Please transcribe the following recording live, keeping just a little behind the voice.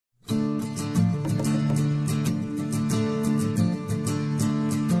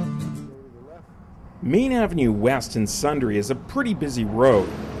Main Avenue West in Sundre is a pretty busy road.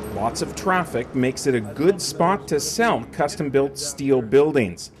 Lots of traffic makes it a good spot to sell custom-built steel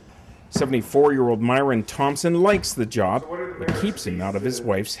buildings. 74-year-old Myron Thompson likes the job, but keeps him out of his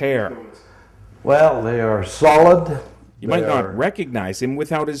wife's hair. Well, they are solid. You might not recognize him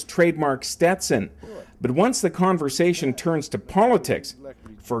without his trademark Stetson. But once the conversation turns to politics,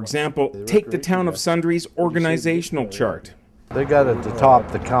 for example, take the town of Sundre's organizational chart. They got at the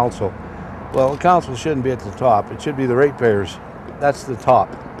top the council. Well, the council shouldn't be at the top. It should be the ratepayers. That's the top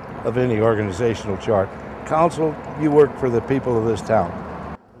of any organizational chart. Council, you work for the people of this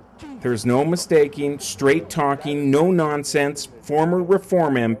town. There's no mistaking, straight talking, no nonsense, former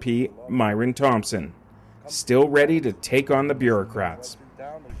Reform MP Myron Thompson. Still ready to take on the bureaucrats.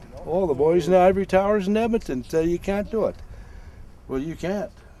 All the boys in the ivory towers in Edmonton say you can't do it. Well, you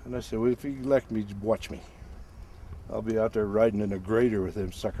can't. And I said, well, if you elect me, watch me. I'll be out there riding in a grader with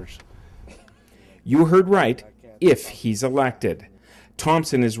them suckers. You heard right, if he's elected.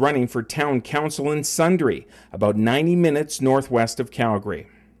 Thompson is running for town council in Sundre, about 90 minutes northwest of Calgary.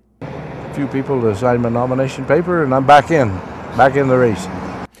 A few people to sign my nomination paper, and I'm back in the race.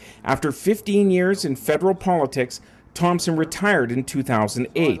 After 15 years in federal politics, Thompson retired in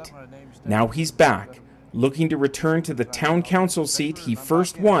 2008. Now he's back, looking to return to the town council seat he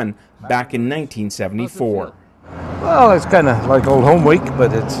first won back in 1974. Well, it's kind of like old home week,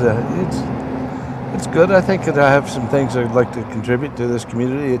 but it's good. I think that I have some things I'd like to contribute to this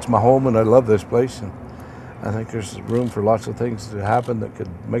community. It's my home, and I love this place. And I think there's room for lots of things to happen that could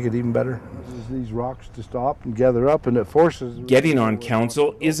make it even better. These rocks to stop and gather up, and it forces. Getting on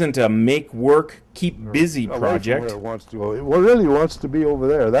council isn't a make work, keep busy project. Where it wants to go. It really wants to be over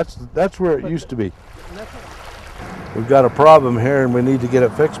there. That's where it used to be. We've got a problem here, and we need to get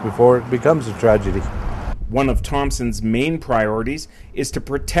it fixed before it becomes a tragedy. One of Thompson's main priorities is to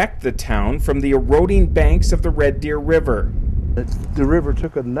protect the town from the eroding banks of the Red Deer River. The river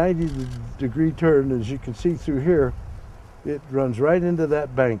took a 90-degree turn, as you can see through here. It runs right into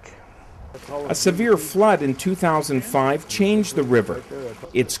that bank. A severe flood in 2005 changed the river.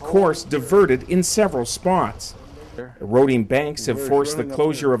 Its course diverted in several spots. Eroding banks have forced the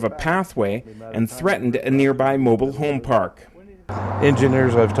closure of a pathway and threatened a nearby mobile home park.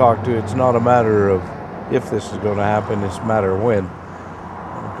 Engineers I've talked to, it's not a matter of if this is going to happen, it's a matter of when.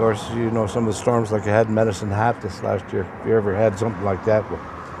 Of course, you know, some of the storms like I had in Medicine Hat this last year, if you ever had something like that, well,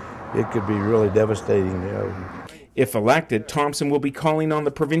 it could be really devastating. You know. If elected, Thompson will be calling on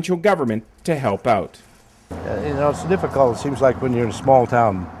the provincial government to help out. You know, it's difficult, it seems like when you're in a small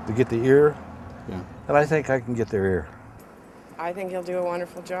town, to get the ear. Yeah. And I think I can get their ear. I think he'll do a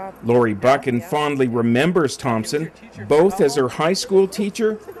wonderful job. Lori Buchan fondly remembers Thompson, both as her high school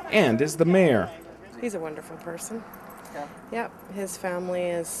teacher and as the mayor. He's a wonderful person. Yeah, his family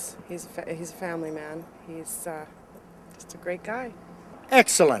is, he's a family man. He's just a great guy.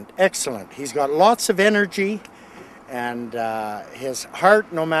 Excellent, excellent. He's got lots of energy, and his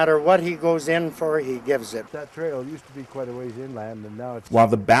heart, no matter what he goes in for, he gives it. That trail used to be quite a ways inland, and now it's... While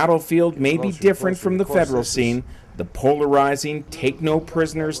the battlefield may be different from the federal scene, the polarizing,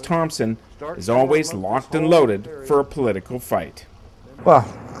 take-no-prisoners Thompson is always locked and loaded for a political fight. Well,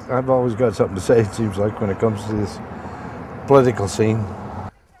 I've always got something to say, it seems like, when it comes to this political scene.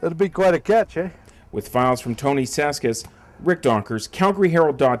 It'll be quite a catch, eh? With files from Tony Seskis, Rick Donkers,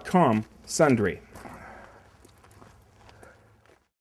 CalgaryHerald.com, Sundre.